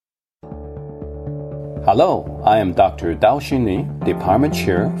Hello, I am Dr. Daoxin Li, Department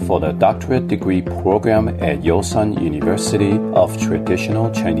Chair for the Doctorate Degree Program at Yosan University of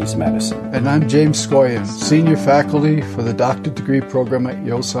Traditional Chinese Medicine. And I'm James Scoyen, Senior Faculty for the Doctorate Degree Program at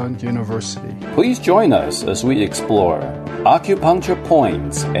Yosan University. Please join us as we explore acupuncture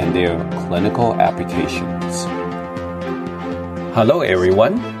points and their clinical applications. Hello,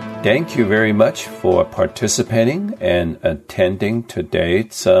 everyone. Thank you very much for participating and attending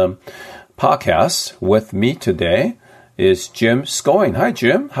today's podcast. With me today is Jim Scoyen. Hi,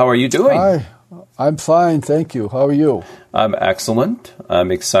 Jim. How are you doing? Hi. I'm fine, thank you. How are you? I'm excellent.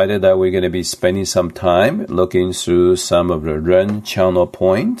 I'm excited that we're going to be spending some time looking through some of the Ren channel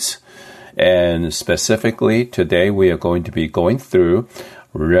points. And specifically, today we are going to be going through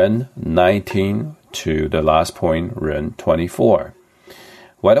Ren 19 to the last point, Ren 24.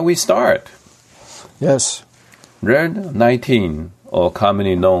 Why don't we start? Yes. Ren 19, or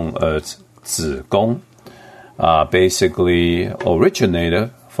commonly known as 子宫, basically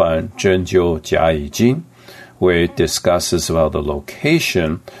originated from 针灸甲乙经, where it discusses about the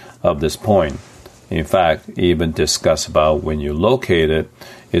location of this point. In fact, even discuss about when you locate it,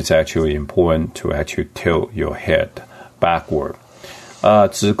 it's actually important to actually tilt your head backward.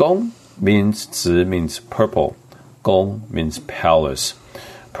 子宫 means 子 means purple, 宫 means palace.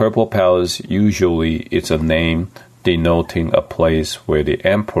 Purple palace usually is a name denoting a place where the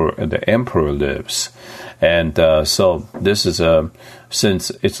emperor lives. And so this is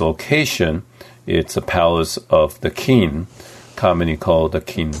since its location, it's a palace of the king, commonly called the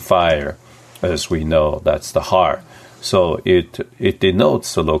king fire. As we know, that's the heart. So it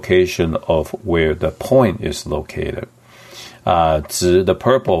denotes the location of where the point is located. 紫, the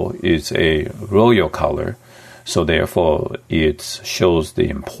purple, is a royal color. So therefore, it shows the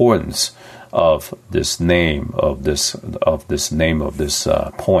importance of this name of this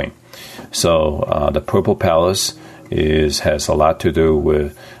point. So the Purple Palace has a lot to do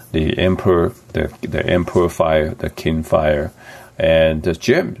with the emperor, the emperor fire, the king fire. And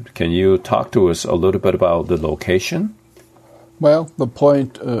Jim, can you talk to us a little bit about the location? Well, the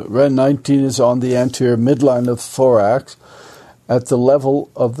point, Ren 19 is on the anterior midline of the thorax at the level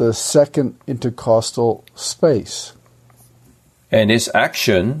of the second intercostal space. And its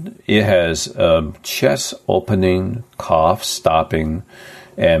action, it has chest opening, cough stopping,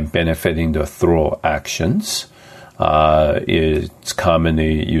 and benefiting the throat actions. It's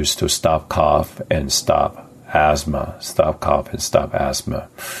commonly used to stop cough and stop asthma.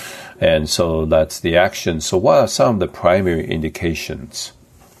 And so that's the action. So what are some of the primary indications?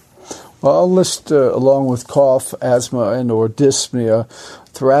 Well, I'll list, along with cough, asthma, and or dyspnea,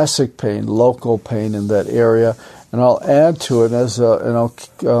 thoracic pain, local pain in that area. And I'll add to it, and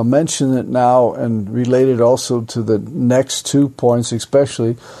I'll mention it now and relate it also to the next 2 points,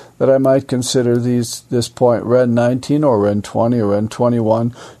 especially that I might consider this point, Ren 19 or Ren 20 or Ren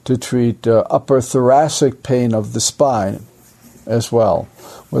 21, to treat upper thoracic pain of the spine as well,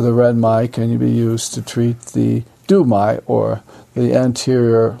 where the Ren Mai can be used to treat the Du Mai, or the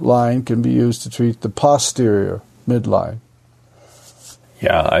anterior line can be used to treat the posterior midline.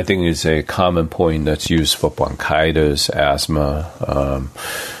 Yeah, I think it's a common point that's used for bronchitis, asthma,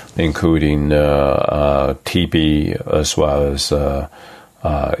 including TB, as well as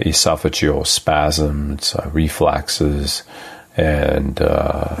esophageal spasms, refluxes, and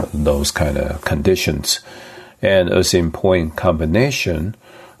those kind of conditions. And as in point combination,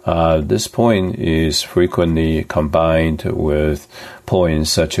 this point is frequently combined with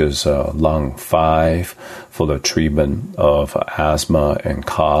points such as lung 5 for the treatment of asthma and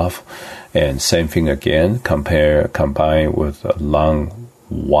cough. And same thing again, combined with lung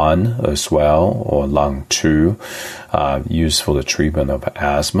 1 as well, or lung 2, used for the treatment of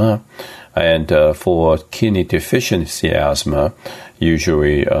asthma. And for kidney deficiency asthma,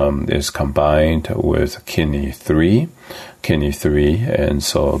 usually is combined with kidney 3, and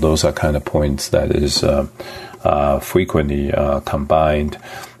so those are kind of points that is frequently combined.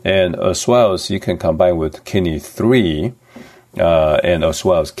 And as well as you can combine with kidney 3 and as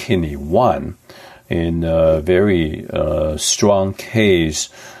well as kidney 1 in a very strong case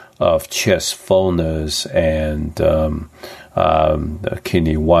of chest fullness, and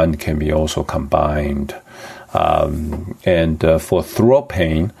kidney 1 can be also combined. And for throat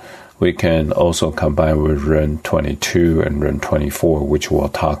pain, we can also combine with Ren 22 and Ren 24, which we'll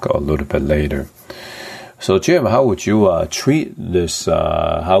talk a little bit later. So, Jim, how would you treat this?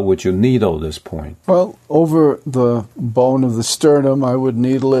 How would you needle this point? Well, over the bone of the sternum, I would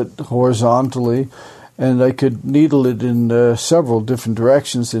needle it horizontally, and I could needle it in several different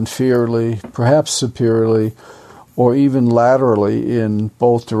directions, inferiorly, perhaps superiorly, or even laterally in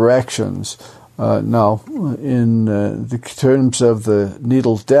both directions. Now, in the terms of the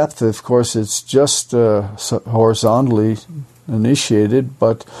needle depth, of course, it's just horizontally initiated,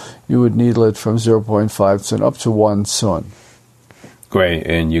 but you would needle it from 0.5 sun up to 1 sun. Great,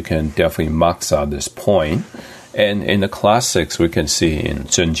 and you can definitely max out this point. And in the classics, we can see in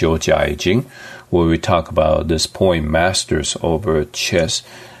针灸加易经, where we talk about this point masters over chest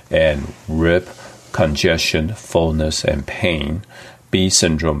and rib congestion, fullness, and pain, B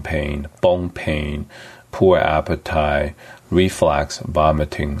syndrome pain, bone pain, poor appetite, reflux,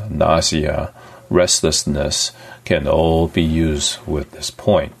 vomiting, nausea, restlessness can all be used with this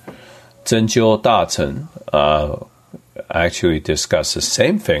point. 针灸大成 actually discuss the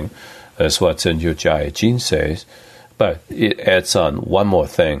same thing as what 针灸加易经 says, but it adds on one more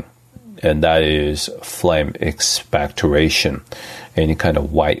thing, and that is flame expectoration. Any kind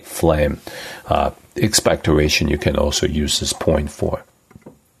of white flame expectoration you can also use this point for.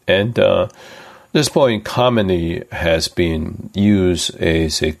 And this point commonly has been used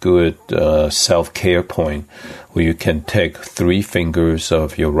as a good self-care point, where you can take 3 fingers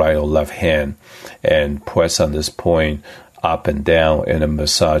of your right or left hand and press on this point up and down and then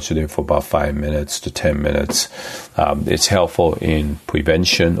massage it for about 5 minutes to 10 minutes. It's helpful in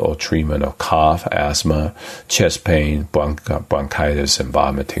prevention or treatment of cough, asthma, chest pain, bronchitis, and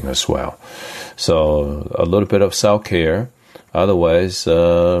vomiting as well. So a little bit of self-care. Otherwise,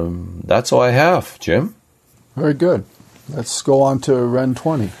 that's all I have, Jim. Very good. Let's go on to Ren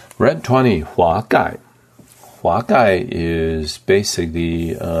 20. Ren 20, 华盖. 华盖 is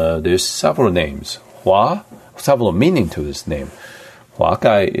basically, there's several names. 华, several meaning to this name. 华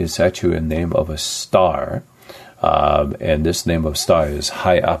盖 is actually a name of a star. And this name of star is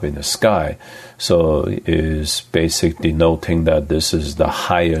high up in the sky. So it is basically denoting that this is the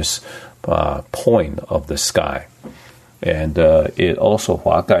highest point of the sky. And it also,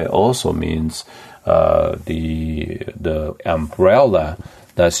 华盖 also means the umbrella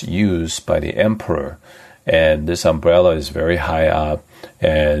that's used by the emperor. And this umbrella is very high up,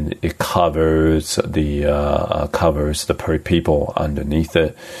 and it covers the people underneath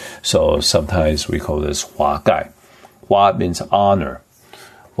it. So sometimes we call this 华盖. 华 means honor.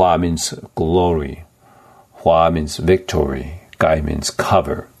 华 means glory. 华 means victory. 盖 means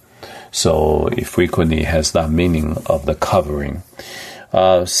cover. So it frequently has that meaning of the covering.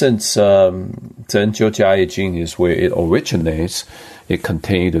 Since 针灸加易经 is where it originates, it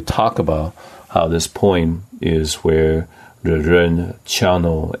continues to talk about how this point is where the Ren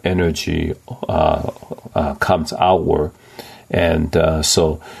channel energy comes outward. And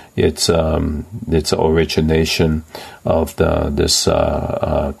so it's origination of this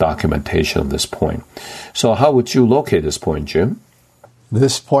documentation of this point. So how would you locate this point, Jim?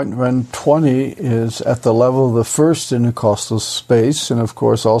 This point, Ren 20, is at the level of the first intercostal space, and of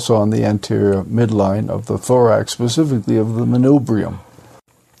course also on the anterior midline of the thorax, specifically of the manubrium.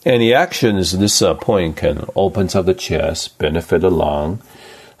 And the action is this point can open up the chest, benefit the lung,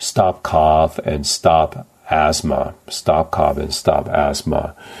 stop cough and stop asthma,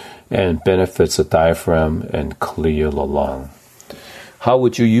 and benefits the diaphragm and clear the lung. How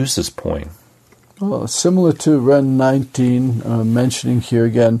would you use this point? Well, similar to Ren 19, mentioning here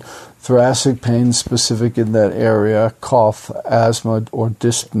again thoracic pain specific in that area, cough, asthma, or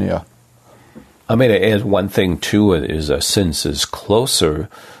dyspnea. I may add one thing to it is that since it's closer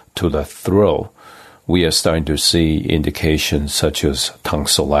to the throat, we are starting to see indications such as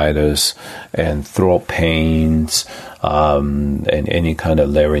tonsillitis and throat pains and any kind of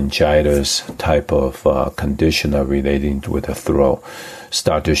laryngitis type of condition relating with the throat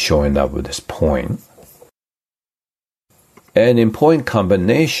start to showing up with this point. And in point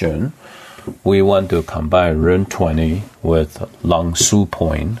combination, we want to combine Ren 20 with Lung Su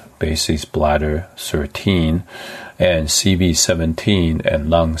point, basis bladder 13, and CV 17 and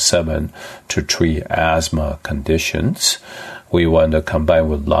Lung 7 to treat asthma conditions. We want to combine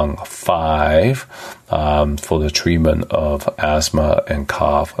with Lung 5 for the treatment of asthma and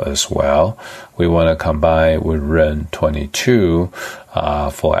cough as well. We want to combine with Ren 22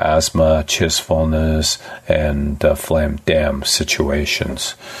 for asthma, chest fullness, and phlegm dam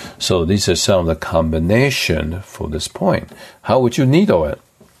situations. So these are some of the combination for this point. How would you needle it?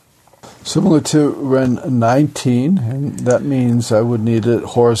 Similar to Ren 19, and that means I would need it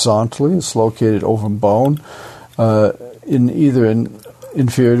horizontally. It's located over bone, in either an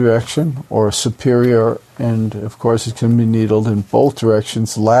inferior direction or superior, and of course it can be needled in both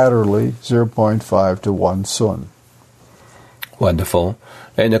directions laterally, 0.5 to 1 sun. Wonderful.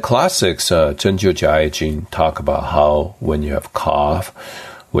 And the classics, 针灸加易经 talk about how when you have cough,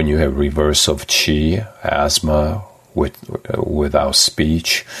 when you have reverse of qi, asthma without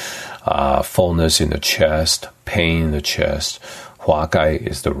speech, fullness in the chest, pain in the chest, 华盖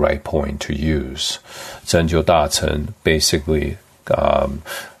is the right point to use. 针灸大成 basically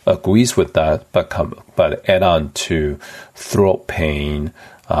agrees with that, but add on to throat pain,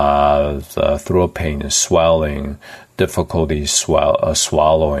 throat pain and swelling, difficulty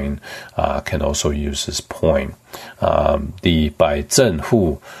swallowing, can also use this point. The 百正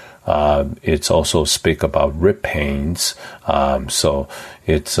护 it's also speak about rib pains, so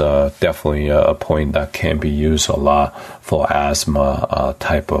it's definitely a point that can be used a lot for asthma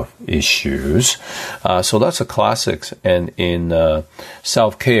type of issues. So that's the classics. And in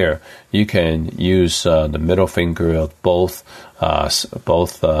self-care, you can use the middle finger of both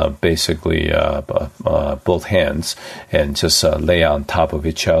hands and just lay on top of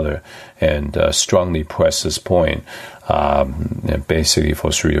each other and strongly press this point. And basically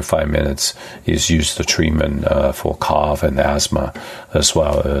for 3 to 5 minutes is used the treatment for cough and asthma as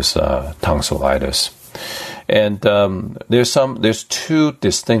well as tonsillitis. And there's 2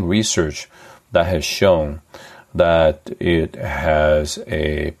 distinct research that has shown that it has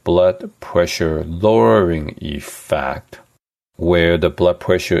a blood pressure lowering effect where the blood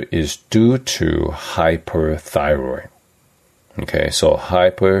pressure is due to hyperthyroid. Okay, so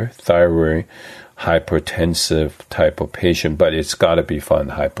hyperthyroid, hypertensive type of patient, but it's got to be from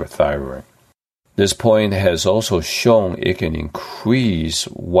hyperthyroid. This point has also shown it can increase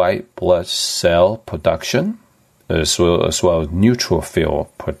white blood cell production as well as neutrophil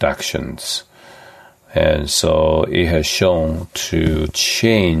productions. And so it has shown to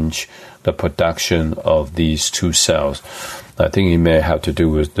change the production of these 2 cells. I think it may have to do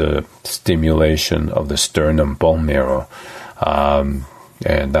with the stimulation of the sternum bone marrow. And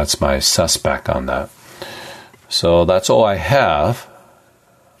that's my suspect on that. So that's all I have.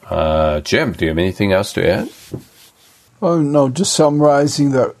 Jim, do you have anything else to add? Oh, no, just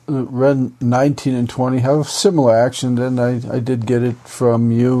summarizing that Ren 19 and 20 have similar action, and I did get it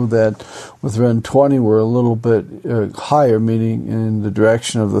from you that with Ren 20 we're a little bit higher, meaning in the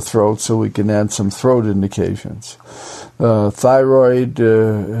direction of the throat, so we can add some throat indications. Thyroid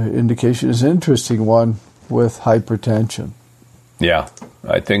indication is an interesting one with hypertension. Yeah,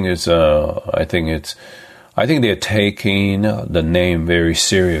 I think they're taking the name very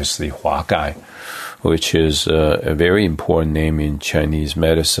seriously, 华盖, which is a very important name in Chinese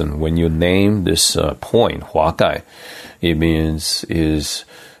medicine. When you name this point, 华盖, it means is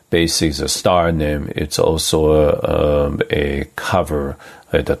basically a star name. It's also a cover,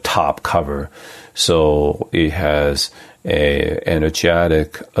 the top cover. So it has a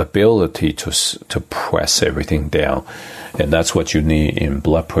energetic ability to press everything down. And that's what you need in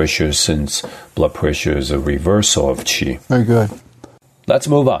blood pressure, since blood pressure is a reversal of qi. Very good. Let's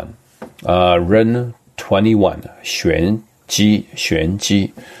move on. Ren 21, 玄机.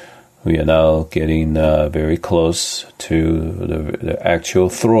 We are now getting very close to the actual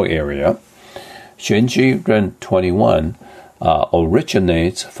throat area. 玄机 Ren 21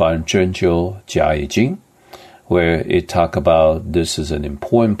 originates from 针灸甲乙经, where it talk about this is an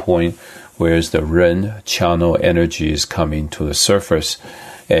important point, whereas the Ren channel energy is coming to the surface.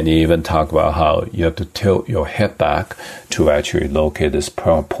 And you even talk about how you have to tilt your head back to actually locate this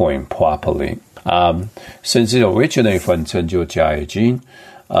point properly. Since it originated from 针灸甲乙经,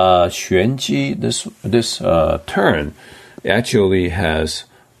 玄机, this term actually has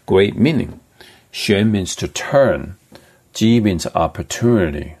great meaning. 玄 means to turn. 机 means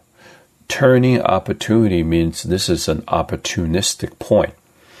opportunity. Turning opportunity means this is an opportunistic point.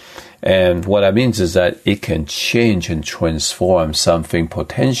 And what that means is that it can change and transform something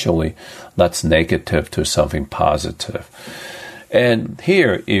potentially that's negative to something positive. And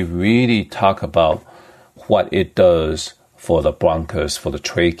here it really talk about what it does for the bronchus, for the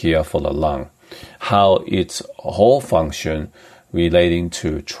trachea, for the lung, how its whole function relating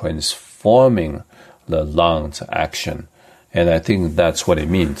to transforming the lung's action. And I think that's what it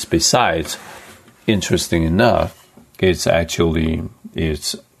means. Besides, interesting enough, it's actually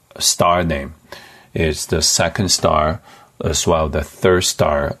its star name. It's the second star as well the third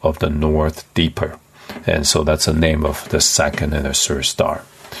star of the North Deeper. And so that's the name of the second and the third star.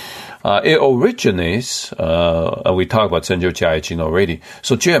 It originates, we talked about 针灸甲乙经 already.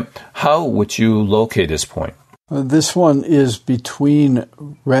 So Jim, how would you locate this point? This one is between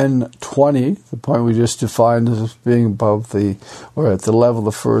Ren 20, the point we just defined as being above or at the level of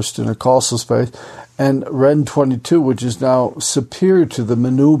the first intercostal space, and Ren 22, which is now superior to the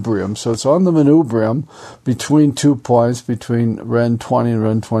manubrium. So it's on the manubrium between 2 points, between Ren 20 and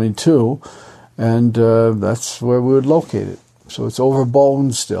Ren 22, and that's where we would locate it. So it's over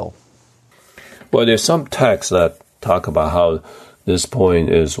bone still. Well, there's some texts that talk about how This point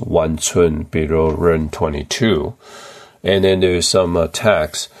is 1 寸 below Ren 22. And then there's some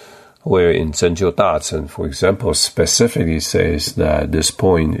text where in 针灸大成, for example, specifically says that this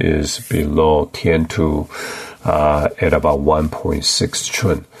point is below 10-2 at about 1.6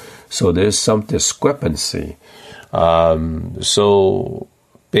 chun. So there's some discrepancy. So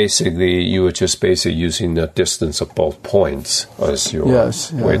basically, you were just basically using the distance of both points as your way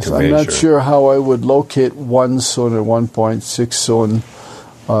to measure. I'm not sure how I would locate 1 sun or 1.6 sun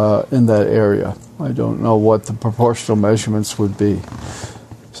in that area. I don't know what the proportional measurements would be.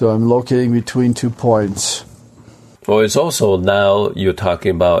 So I'm locating between 2 points. Well, it's also now you're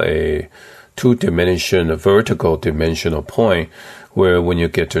talking about a two-dimensional, vertical dimensional point, where when you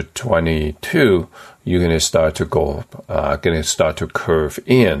get to 22, you're going to start to curve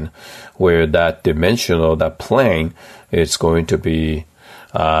in, where that dimensional, that plane, is going to be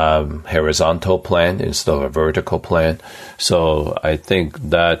horizontal plane instead of a vertical plane. So I think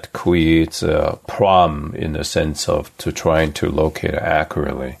that creates a problem in the sense of trying to locate it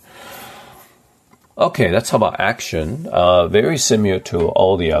accurately. Okay, let's talk about action. Very similar to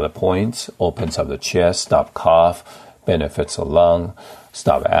all the other points. Opens up the chest, stop cough, benefits the lung,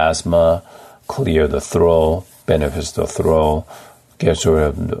 stop asthma, clear the throat, benefits the throat, gets rid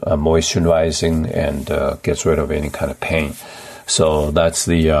of moisturizing, and gets rid of any kind of pain. So that's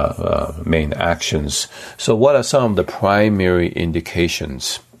the main actions. So what are some of the primary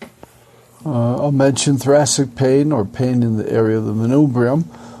indications? I'll mention thoracic pain or pain in the area of the manubrium,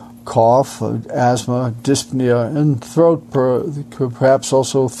 cough, asthma, dyspnea, and throat, perhaps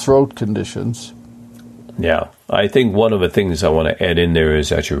also throat conditions. Yeah, I think one of the things I want to add in there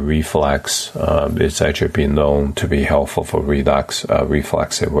is actually reflux. It's actually been known to be helpful for reflux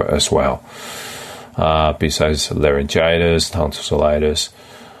as well. Besides laryngitis, tonsillitis,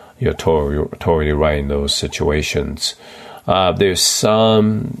 you're totally right in those situations. There's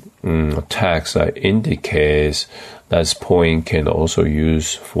some text that indicates that point can also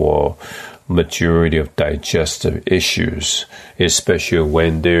use for majority of digestive issues, especially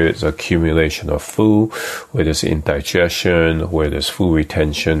when there is accumulation of food, where there's indigestion, where there's food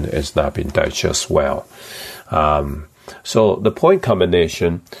retention, it's not been digested well. So the point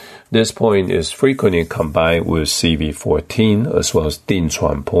combination, this point is frequently combined with CV14 as well as Din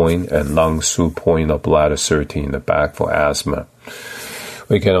Chuan point and Lung Su point of bladder 13 in the back for asthma.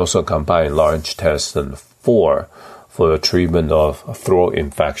 We can also combine large intestine 4 for the treatment of throat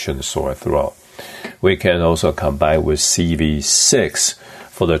infection, sore throat. We can also combine with CV6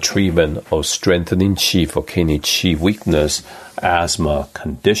 for the treatment of strengthening qi for kidney qi weakness, asthma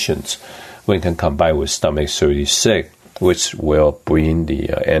conditions. We can combine with stomach 36, which will bring the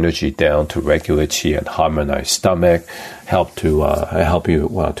energy down to regulate qi and harmonize stomach, help you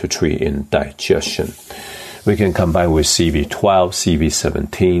to treat indigestion. We can combine with CV12,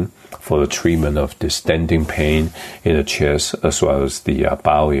 CV17 for the treatment of distending pain in the chest as well as the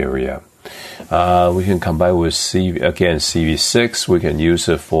bowel area. We can combine with CV6. We can use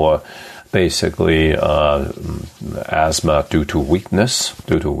it for basically asthma due to weakness.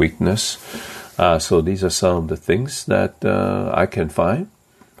 So these are some of the things that I can find.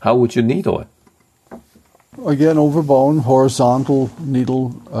 How would you needle it? Again, over bone, horizontal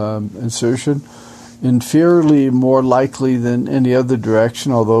needle insertion. Inferiorly more likely than any other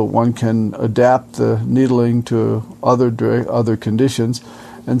direction, although one can adapt the needling to other conditions,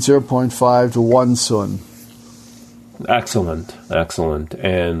 and 0.5 to 1 sun. Excellent.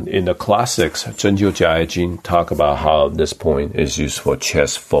 And in the classics, 针灸家医经 talk about how this point is used for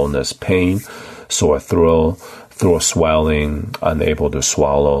chest fullness pain, sore throat swelling, unable to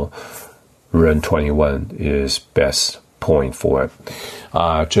swallow. Ren 21 is best point for it.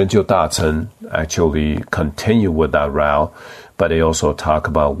 针灸大成 actually continue with that route, but they also talk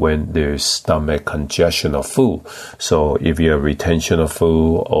about when there's stomach congestion of food. So if you have retention of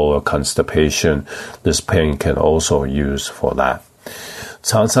food or constipation, this pain can also use for that.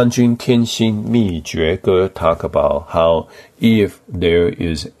 常三君天心秘诀歌 talk about how if there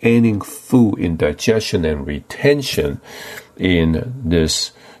is any food indigestion and retention in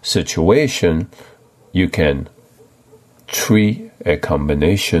this situation, you can treat a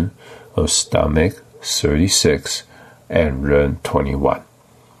combination of stomach 36 and Ren 21.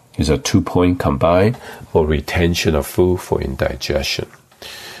 It's a 2-point combined for retention of food for indigestion.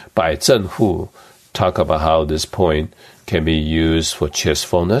 Bai Zhen Hu talk about how this point can be used for chest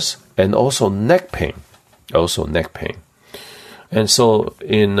fullness and also neck pain. And so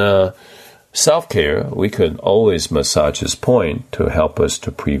in self-care, we can always massage this point to help us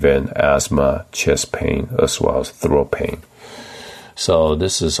to prevent asthma, chest pain, as well as throat pain. So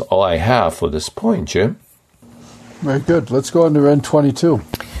this is all I have for this point, Jim. Very good. Let's go on to Ren 22.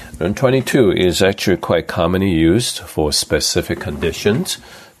 Ren 22 is actually quite commonly used for specific conditions.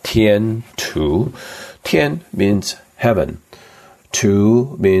 Tian tu. Tian means heaven.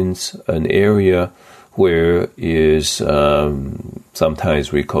 Tu means an area where is,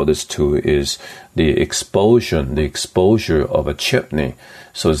 sometimes we call this tu, is the exposure of a chimney.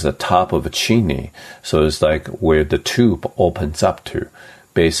 So it's the top of a chimney. So it's like where the tube opens up to.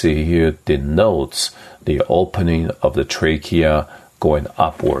 Basically here denotes the opening of the trachea going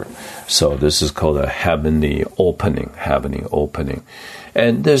upward. So this is called a heavenly opening.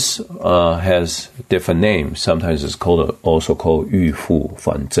 And this has different names. Sometimes it's also called 玉户,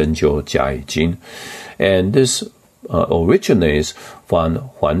 反针灸甲乙经. And this originates from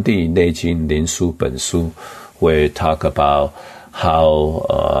黄帝内经灵枢本书, where it talk about how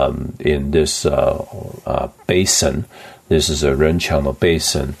in this basin, this is a Ren channel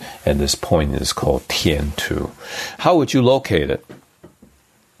basin, and this point is called Tian tu. How would you locate it?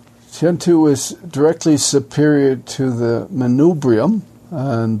 Tian tu is directly superior to the manubrium,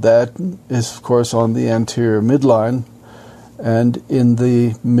 and that is, of course, on the anterior midline and in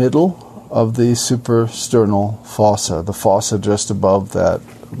the middle of the suprasternal fossa, the fossa just above that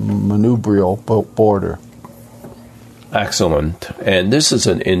manubrial border. Excellent. And this is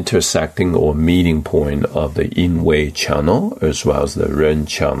an intersecting or meeting point of the Yin Wei channel as well as the Ren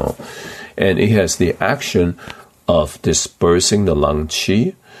channel. And it has the action of dispersing the lung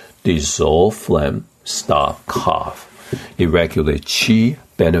qi, dissolve phlegm, stop cough. It regulates qi,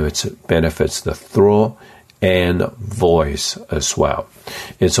 benefits the throat and voice as well.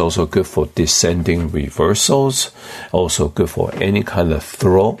 It's also good for descending reversals, also good for any kind of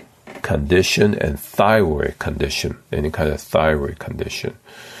throat condition and thyroid condition, any kind of thyroid condition.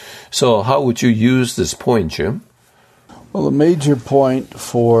 So how would you use this point, Jim? Well, a major point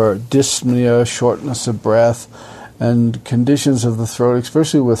for dyspnea, shortness of breath, and conditions of the throat,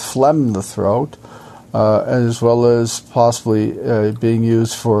 especially with phlegm in the throat, as well as possibly being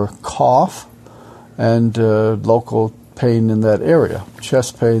used for cough and local pain in that area,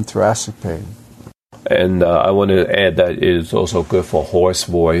 chest pain, thoracic pain. And I want to add that it is also good for hoarse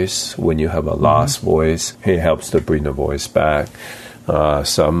voice. When you have a lost voice, it helps to bring the voice back.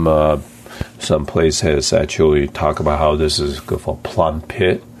 Some places actually talk about how this is good for plum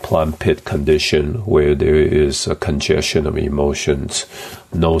pit condition, where there is a congestion of emotions,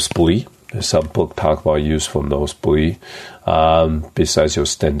 nosebleed. Some book talk about use for nosebleed, besides your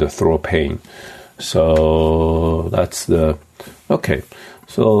standard throat pain. So that's okay.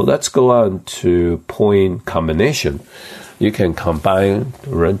 So let's go on to point combination. You can combine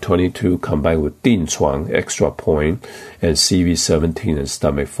Ren 22 combined with Ding Chuang, extra point, and CV17 and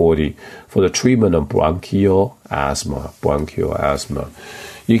stomach 40 for the treatment of bronchial asthma.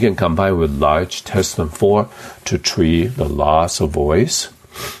 You can combine with large intestine 4 to treat the loss of voice.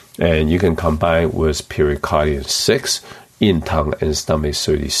 And you can combine with pericardium 6, Yin Tang and stomach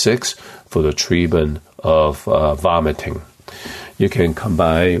 36 for the treatment of vomiting. You can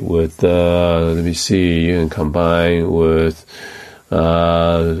combine with, you can combine with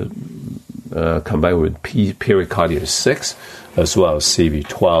pericardium 6 as well as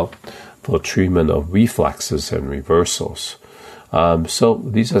CV12 for treatment of reflexes and reversals. So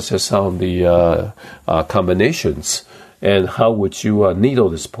these are just some of the combinations. And how would you needle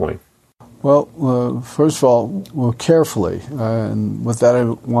this point? Well, first of all, carefully. And with that, I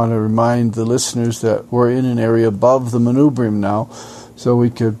want to remind the listeners that we're in an area above the manubrium now, so we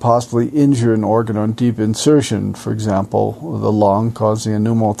could possibly injure an organ on deep insertion, for example, the lung causing a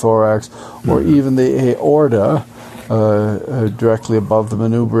pneumothorax, or even the aorta directly above the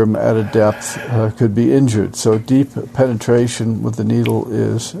manubrium at a depth could be injured. So deep penetration with the needle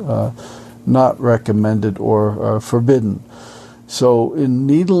is not recommended or forbidden. So in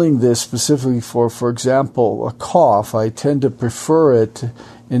needling this specifically for example, a cough, I tend to prefer it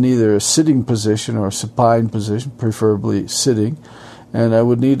in either a sitting position or a supine position, preferably sitting. And I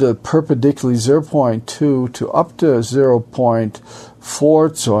would need a perpendicularly 0.2 to up to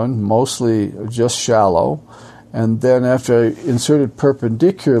 0.4 zone, mostly just shallow. And then after I insert it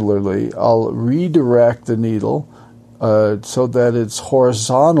perpendicularly, I'll redirect the needle so that it's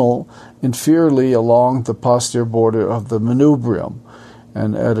horizontal inferiorly along the posterior border of the manubrium,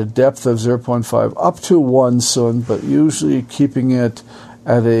 and at a depth of 0.5 up to 1 sun, but usually keeping it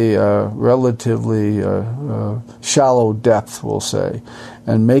at a relatively shallow depth, we'll say,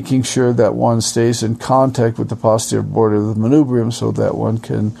 and making sure that one stays in contact with the posterior border of the manubrium so that one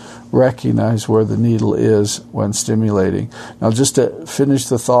can recognize where the needle is when stimulating. Now, just to finish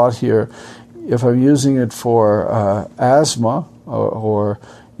the thought here, if I'm using it for asthma or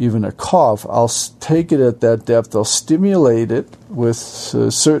even a cough, I'll take it at that depth. I'll stimulate it with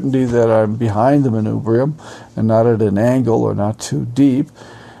certainty that I'm behind the manubrium and not at an angle or not too deep.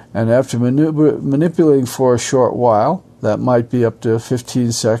 And after manipulating for a short while, that might be up to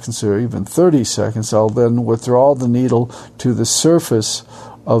 15 seconds or even 30 seconds, I'll then withdraw the needle to the surface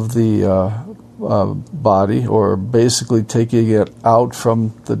of the body, or basically taking it out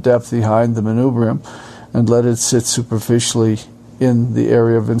from the depth behind the manubrium, and let it sit superficially in the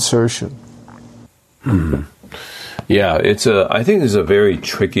area of insertion. Yeah, I think it's a very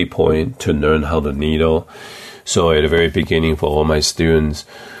tricky point to learn how the needle. So at the very beginning, for all my students,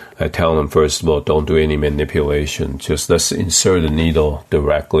 I tell them, first of all, don't do any manipulation. Just let's insert the needle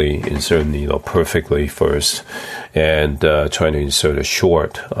directly, insert the needle perfectly first, and try to insert it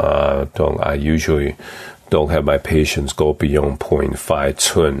short. I usually don't have my patients go beyond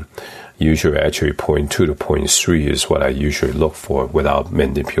 0.5 cun. Usually, actually, 0.2 to 0.3 is what I usually look for without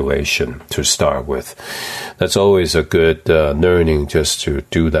manipulation to start with. That's always a good learning, just to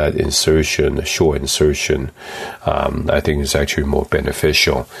do that insertion, short insertion. I think it's actually more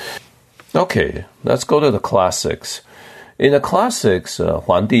beneficial. Okay, let's go to the classics. In the classics,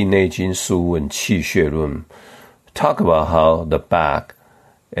 黄帝内经素问气血论 talk about how the back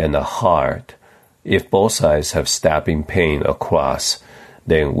and the heart, if both sides have stabbing pain across,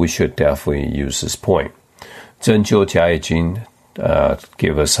 then we should definitely use this point. 针灸甲乙经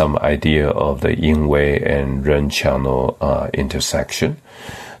give us some idea of the yin wei and ren channel intersection.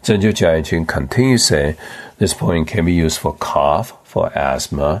 针灸甲乙经 continues to say this point can be used for cough, for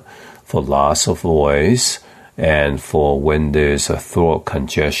asthma, for loss of voice, and for when there's a throat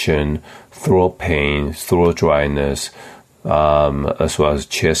congestion, throat pain, throat dryness, as well as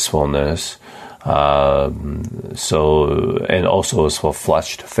chest fullness. And also it's for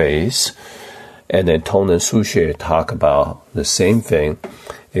flushed face. And then Tong and Su-Xie talk about the same thing,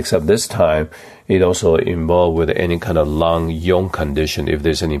 except this time it also involved with any kind of lung yong condition. If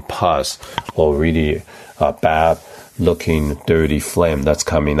there's any pus or really bad looking dirty phlegm that's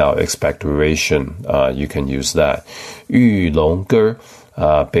coming out, expectoration, you can use that. Yu Long Ge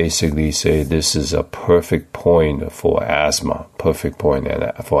basically say this is a perfect point for asthma,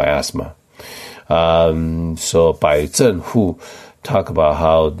 So Bai Zhen Hu talk about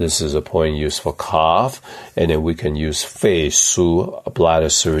how this is a point used for cough, and then we can use Fei Su, bladder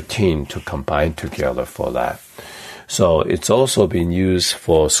 13, to combine together for that. So it's also been used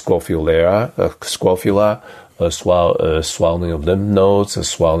for scrofula, as well as swelling of lymph nodes, the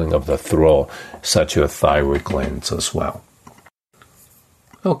swelling of the throat, such as thyroid glands as well.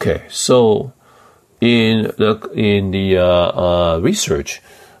 Okay, so in the research,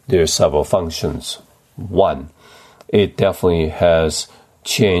 there are several functions. One, it definitely has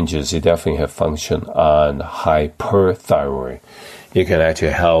changes. It definitely has function on hyperthyroid. It can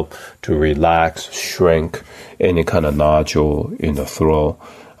actually help to relax, shrink any kind of nodule in the throat.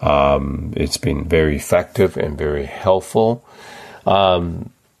 It's been very effective and very helpful. And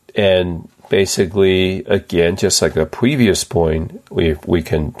basically, again, just like the previous point, if we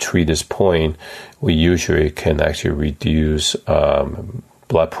can treat this point, we usually can actually reduce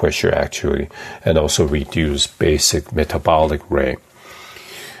blood pressure, actually, and also reduce basic metabolic rate.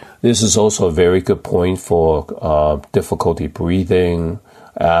 This is also a very good point for difficulty breathing,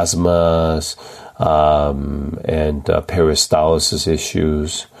 asthmas, and peristalsis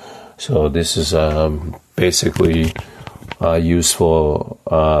issues. So this is basically used for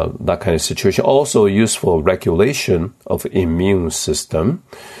that kind of situation. Also used for regulation of immune system,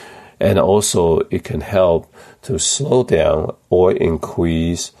 and also it can help to slow down or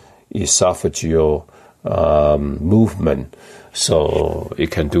increase esophageal movement. So it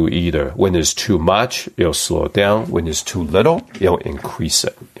can do either. When it's too much, it'll slow it down. When it's too little, it'll increase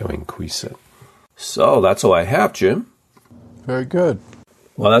it. So that's all I have, Jim. Very good.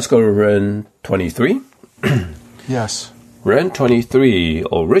 Well, let's go to Ren 23. Yes. Ren 23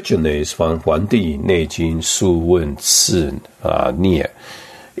 originates from 黄帝内经素问次聂.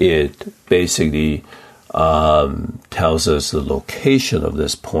 It basically tells us the location of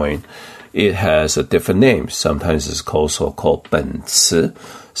this point. It has a different name. Sometimes it's also called 本次.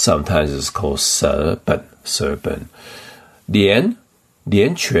 Sometimes it's called 舌本. Lian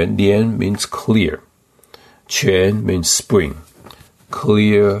quan. Lian means clear. Quan means spring.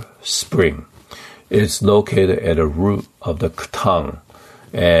 Clear spring. It's located at the root of the tongue.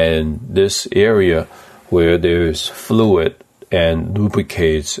 And this area where there's fluid and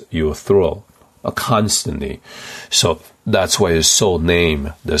lubricates your throat constantly. So that's why it's so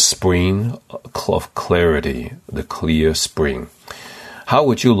named the spring of clarity, the clear spring. How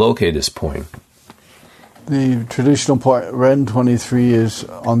would you locate this point? The traditional point, Ren 23, is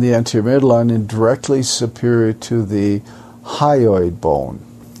on the anterior midline and directly superior to the hyoid bone,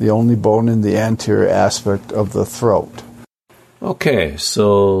 the only bone in the anterior aspect of the throat. Okay,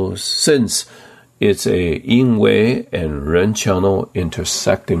 so since it's a yin wei and ren channel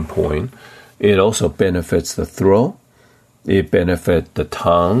intersecting point, it also benefits the throat. It benefits the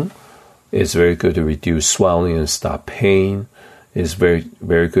tongue. It's very good to reduce swelling and stop pain. It's very,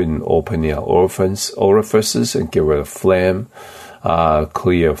 very good in opening up orifices and get rid of phlegm,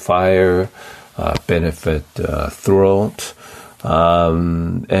 clear fire, benefit throat.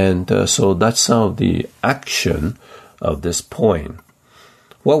 So that's some of the action of this point.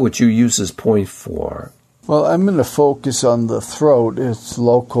 What would you use this point for? Well, I'm going to focus on the throat. It's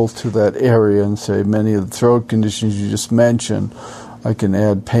local to that area, and say many of the throat conditions you just mentioned. I can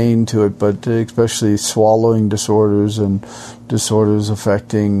add pain to it, but especially swallowing disorders and disorders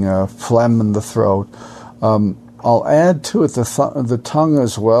affecting phlegm in the throat. I'll add to it the tongue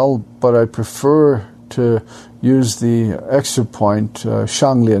as well, but I prefer to use the extra point,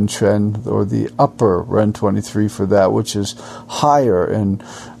 Shanglian Quan, or the upper Ren 23 for that, which is higher and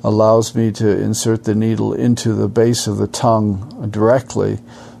allows me to insert the needle into the base of the tongue directly.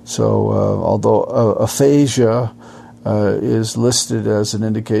 So although aphasia is listed as an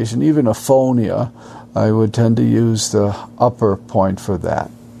indication, even aphonia, I would tend to use the upper point for that.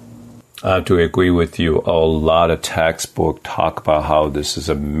 I have to agree with you. A lot of textbooks talk about how this is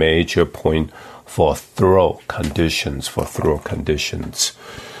a major point for throat conditions,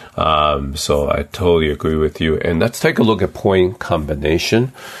 So I totally agree with you. And let's take a look at point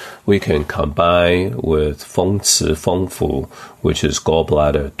combination. We can combine with 风池丰府, which is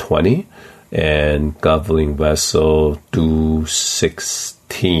gallbladder 20, and governing vessel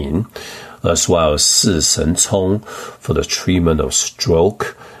 216, as well as 四神聪 for the treatment of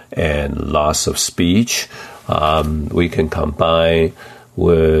stroke and loss of speech. We can combine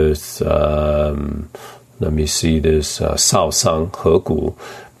with, let me see this, 少商合谷,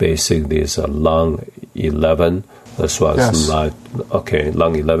 basically is a lung 11, as well as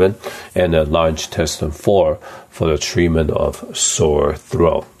lung 11, and a large intestine 4 for the treatment of sore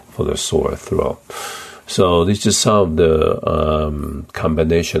throat. So this is some of the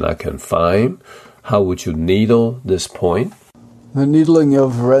combination I can find. How would you needle this point? The needling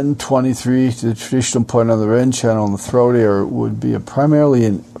of Ren 23, the traditional point on the Ren channel in the throat area, would be primarily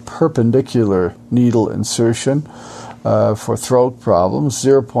a perpendicular needle insertion for throat problems,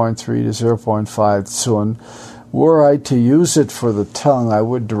 0.3 to 0.5 Tsun. Were I to use it for the tongue, I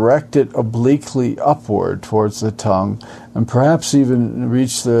would direct it obliquely upward towards the tongue and perhaps even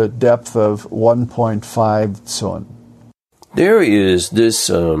reach the depth of 1.5 Tsun. There is this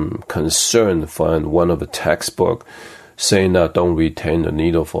concern from one of the textbooks saying that don't retain the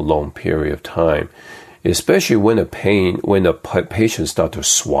needle for a long period of time, especially when the patient starts to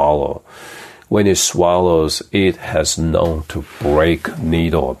swallow. When it swallows, it has known to break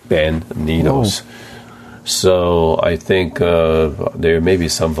needle or bend needles. So I think there may be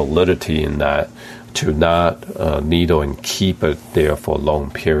some validity in that, to not needle and keep it there for a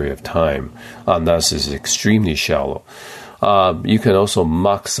long period of time, unless it's extremely shallow. You can also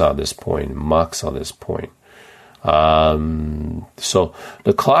max out this point. So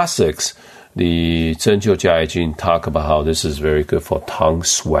the classics, the 针灸加医经 talk about how this is very good for tongue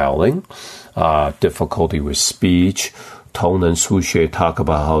swelling, difficulty with speech. 同能数学 talk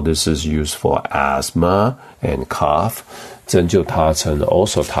about how this is used for asthma and cough. 针灸大成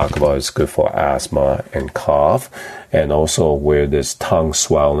also talk about it's good for asthma and cough, and also where there's tongue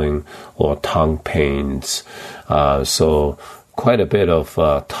swelling or tongue pains. So quite a bit of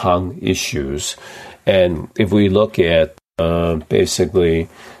tongue issues. And if we look at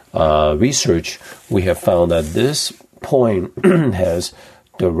research, we have found that this point has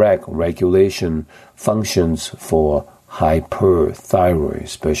direct regulation functions for hyperthyroid,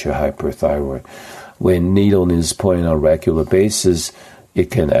 especially hyperthyroid. When needling this point on a regular basis, it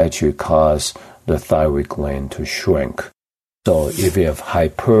can actually cause the thyroid gland to shrink. So if you have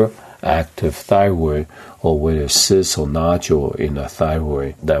hyperactive thyroid, or with a cyst or nodule in the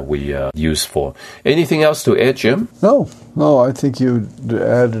thyroid that we use for. Anything else to add, Jim? No, I think you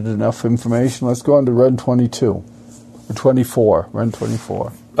added enough information. Let's go on to Ren 22, or 24, Ren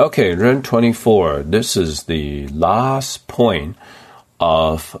 24. Okay, Ren 24. This is the last point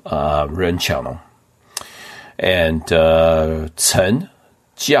of Ren channel. And Chen,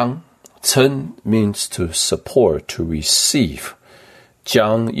 Jiang. Chen means to support, to receive.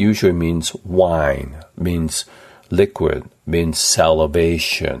 Jiang usually means wine, means liquid, means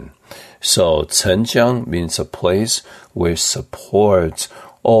salivation. So Chenjiang means a place where supports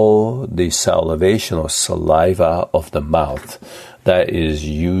or the salivation or saliva of the mouth. That is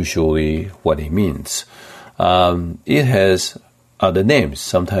usually what it means. It has other names.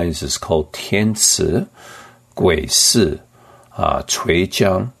 Sometimes it's called 天池, 鬼市, 垂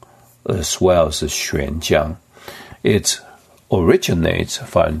江, as well as 悬江. It originates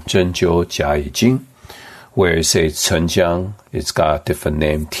from 针灸甲乙经, where it says 沉江, it's got a different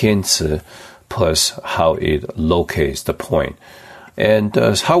name, 天池, plus how it locates the point. And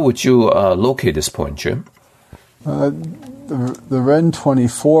how would you locate this point, Jim? The Ren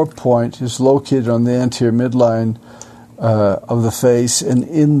 24 point is located on the anterior midline of the face and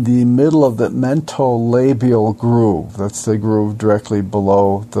in the middle of the mentolabial groove. That's the groove directly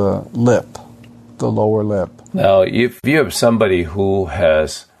below the lip, the lower lip. Now, if you have somebody who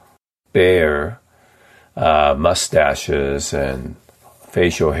has bare mustaches and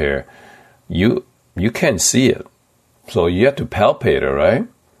facial hair, you can't see it. So you have to palpate it, right?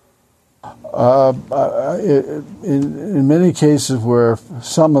 In many cases where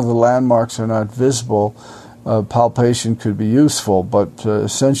some of the landmarks are not visible, palpation could be useful, but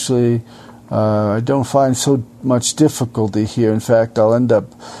essentially I don't find so much difficulty here. In fact, I'll end up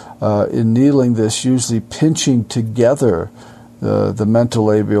in needling this usually pinching together the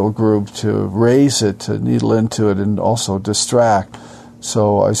mentolabial groove to raise it, to needle into it, and also distract.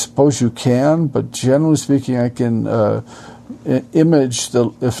 So I suppose you can, but generally speaking, I can image,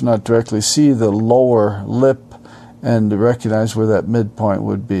 if not directly see, the lower lip and recognize where that midpoint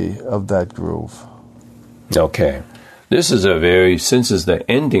would be of that groove. Okay. This is since it's the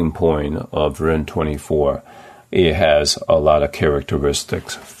ending point of Ren 24, it has a lot of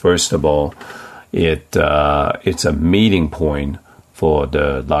characteristics. First of all, it's a meeting point for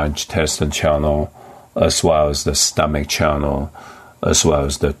the large intestine channel, as well as the stomach channel, as well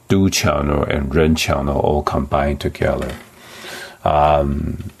as the Du channel and Ren channel all combined together.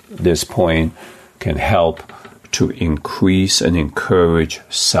 This point can help to increase and encourage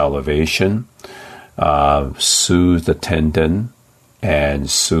salivation, soothe the tendon, and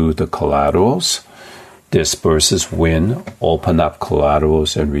soothe the collaterals, disperses wind, open up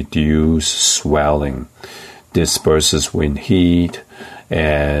collaterals, and reduce swelling, disperses wind heat,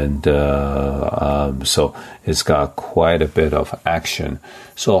 and so it's got quite a bit of action.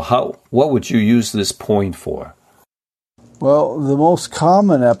 So what would you use this point for? Well, the most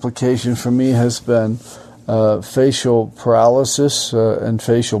common application for me has been facial paralysis and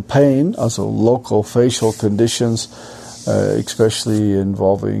facial pain, also local facial conditions, especially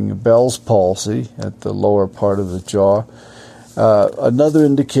involving Bell's palsy at the lower part of the jaw. Another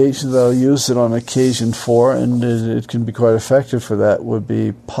indication that I'll use it on occasion for, and it can be quite effective for that, would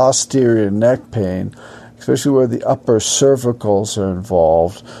be posterior neck pain, especially where the upper cervicals are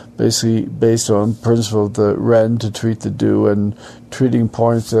involved, basically based on the principle of the Ren to treat the Du and treating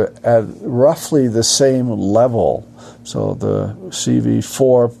points at roughly the same level. So the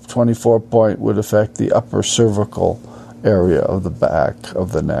CV424 point would affect the upper cervical area of the back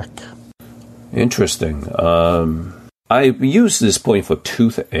of the neck. Interesting. I use this point for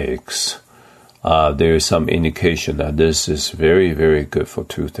toothaches. There is some indication that this is very, very good for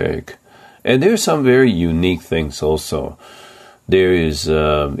toothache. And there are some very unique things also. There is,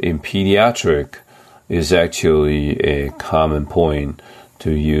 in pediatric, is actually a common point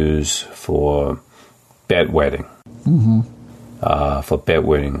to use for bedwetting. Mm-hmm. For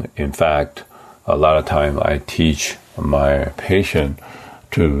bedwetting. In fact, a lot of time I teach my patient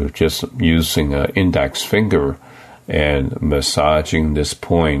to just using an index finger and massaging this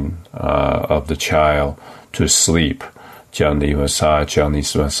point of the child to sleep. Gently massage,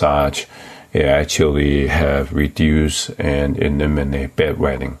 it actually have reduced and eliminate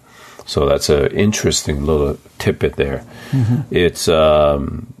bedwetting. So that's an interesting little tidbit there. Mm-hmm. It's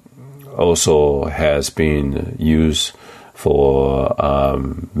also has been used for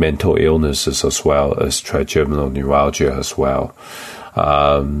mental illnesses as well as trigeminal neuralgia as well.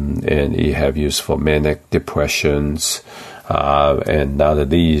 And it have used for manic depressions, and none of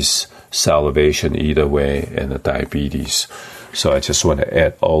these salivation either way, and the diabetes. So I just want to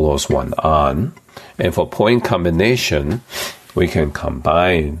add all those one on. And for point combination, we can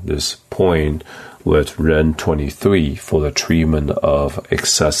combine this point with Ren 23 for the treatment of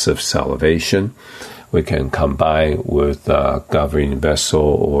excessive salivation. We can combine with governing vessel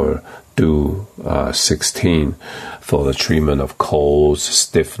or Du 16 for the treatment of colds,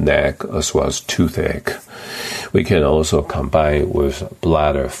 stiff neck, as well as toothache. We can also combine with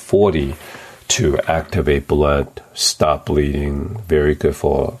bladder 40 to activate blood, stop bleeding, very good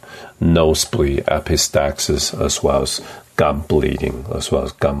for nosebleed, epistaxis, as well as gum bleeding.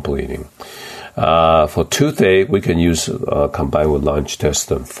 For toothache, we can use combined with large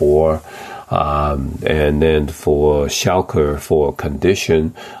intestine 4. And then for Schalker, for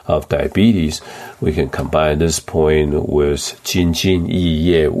condition of diabetes, we can combine this point with Jin Jin Yi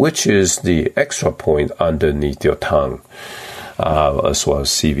Ye, which is the extra point underneath your tongue, as well as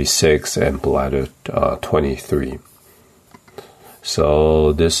CV6 and bladder 23.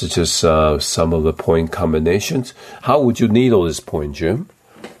 So this is just some of the point combinations. How would you needle this point, Jim?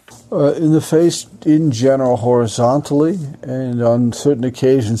 In the face, in general, horizontally, and on certain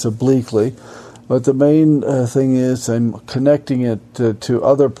occasions, obliquely. But the main thing is I'm connecting it to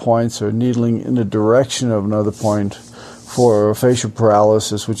other points or needling in the direction of another point for facial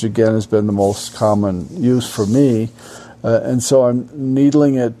paralysis, which again has been the most common use for me. And so I'm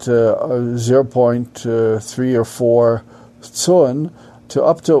needling at 0.3 or 4 tsun to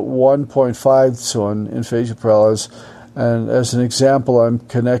up to 1.5 tsun in facial paralysis. And as an example, I'm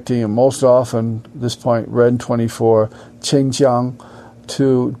connecting most often this point, Ren 24, Qingjiang,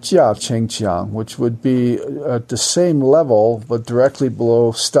 to Jia Qingjiang, which would be at the same level, but directly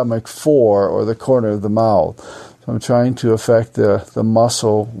below stomach 4 or the corner of the mouth. So I'm trying to affect the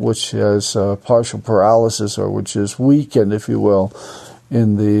muscle which has partial paralysis or which is weakened, if you will,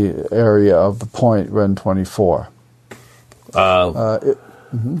 in the area of the point Ren 24. Yeah,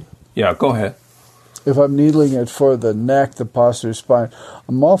 go ahead. If I'm needling it for the neck, the posterior spine,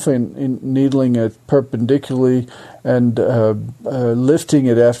 I'm often needling it perpendicularly and lifting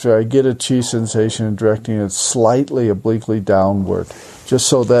it after I get a chi sensation and directing it slightly obliquely downward, just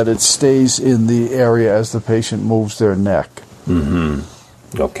so that it stays in the area as the patient moves their neck. Mm-hmm.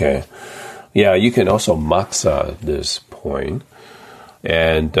 Okay. Yeah, you can also maxa this point.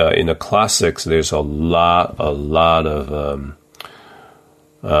 And in the classics, there's a lot of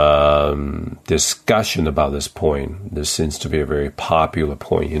discussion about this point. This seems to be a very popular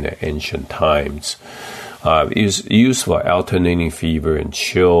point in the ancient times. Is used for alternating fever and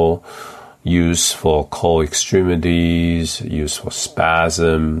chill, used for cold extremities, used for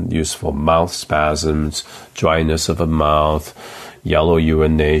spasm, used for mouth spasms, dryness of the mouth, yellow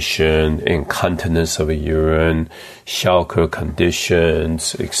urination, incontinence of the urine, Schalker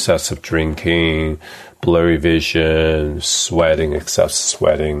conditions, excessive drinking, blurry vision, sweating,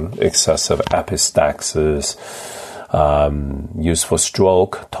 excessive epistaxis, used for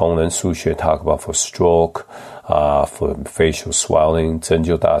stroke. Tongren Suxue talk about for stroke, for facial swelling.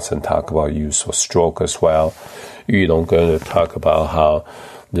 Zhenjiu Dacen talk about use for stroke as well. Yudong going to talk about how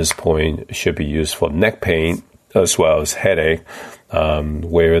this point should be used for neck pain as well as headache,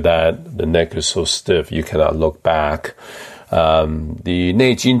 where that the neck is so stiff you cannot look back. The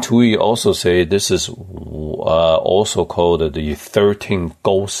Neijin Tui also say this is also called the 13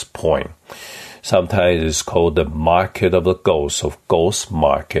 ghost point. Sometimes it's called the market of the ghost, of ghost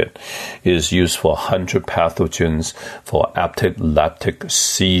market. It is used for 100 pathogens for epileptic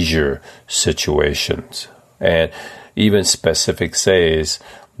seizure situations. And even specific says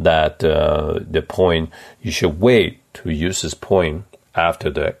that the point, you should wait to use this point after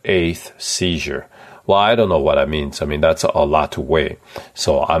the 8th seizure. Well, I don't know what that means. I mean, that's a lot to wait.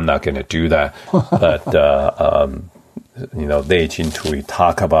 So I'm not going to do that. But, Neijin Tui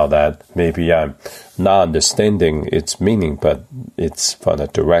talk about that. Maybe I'm not understanding its meaning, but it's from a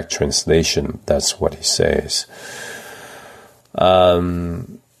direct translation. That's what he says.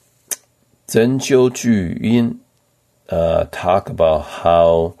 Zhenjiu Juyin talk about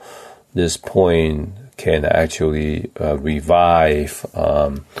how this point can actually revive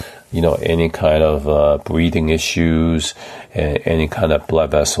any kind of breathing issues and any kind of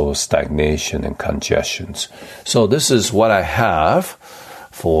blood vessel stagnation and congestions. So this is what I have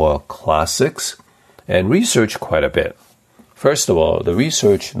for classics and research quite a bit. First of all, the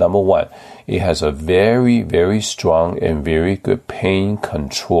research, number one, it has a very, very strong and very good pain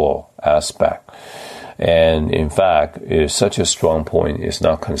control aspect. And in fact, it's such a strong point. It's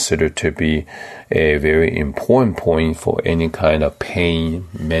not considered to be a very important point for any kind of pain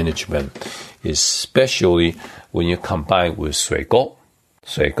management, especially when you combine with 水沟,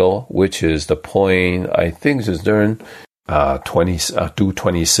 which is the point, I think is learned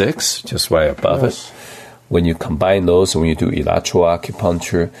 226, just right above it. When you combine those, when you do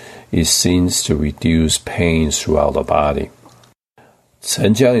electroacupuncture, it seems to reduce pain throughout the body.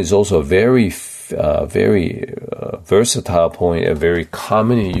 Chenjiang is also a very versatile point, a very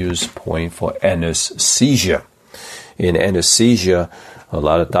commonly used point for anesthesia. In anesthesia, a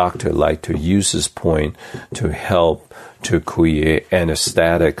lot of doctors like to use this point to help to create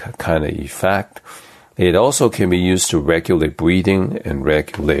anesthetic kind of effect. It also can be used to regulate breathing and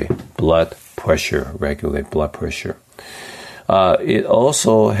regulate blood pressure. It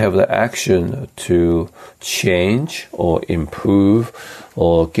also have the action to change or improve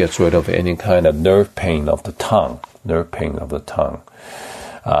or get rid of any kind of nerve pain of the tongue.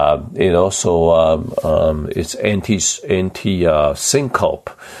 It also it's anti syncope.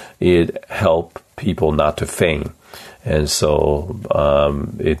 It help people not to faint, and so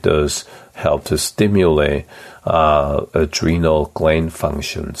it does help to stimulate adrenal gland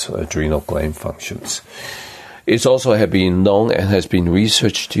functions. It's also have been known and has been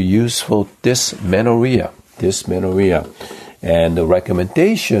researched to use for dysmenorrhea. And the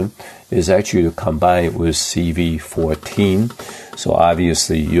recommendation is actually to combine it with CV14. So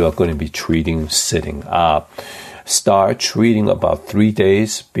obviously you are going to be treating sitting up. Start treating about 3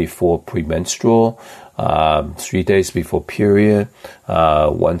 days before premenstrual, 3 days before period,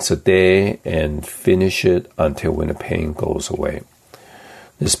 once a day, and finish it until when the pain goes away.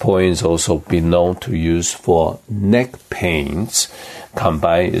 This point is also been known to use for neck pains,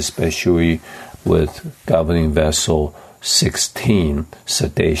 combined especially with governing vessel 16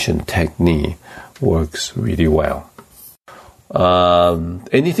 sedation technique. Works really well.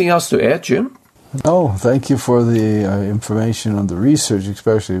 Anything else to add, Jim? No, thank you for the information on the research,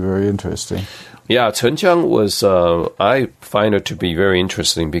 especially very interesting. Yeah, Chenjiang was, I find it to be very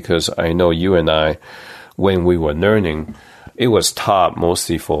interesting because I know you and I, when we were learning, it was taught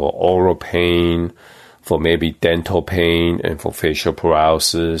mostly for oral pain, for maybe dental pain, and for facial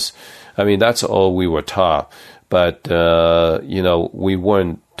paralysis. I mean, that's all we were taught. But, we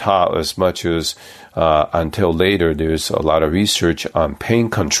weren't taught as much as until later there's a lot of research on pain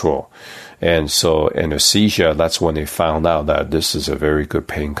control. And so anesthesia, that's when they found out that this is a very good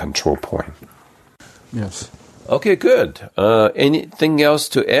pain control point. Yes. Okay, good. Anything else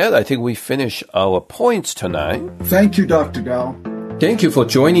to add? I think we finished our points tonight. Thank you, Dr. Gao. Thank you for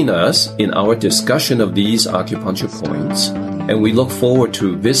joining us in our discussion of these acupuncture points, and we look forward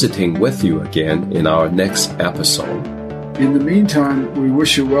to visiting with you again in our next episode. In the meantime, we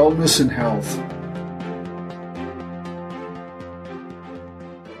wish you wellness and health.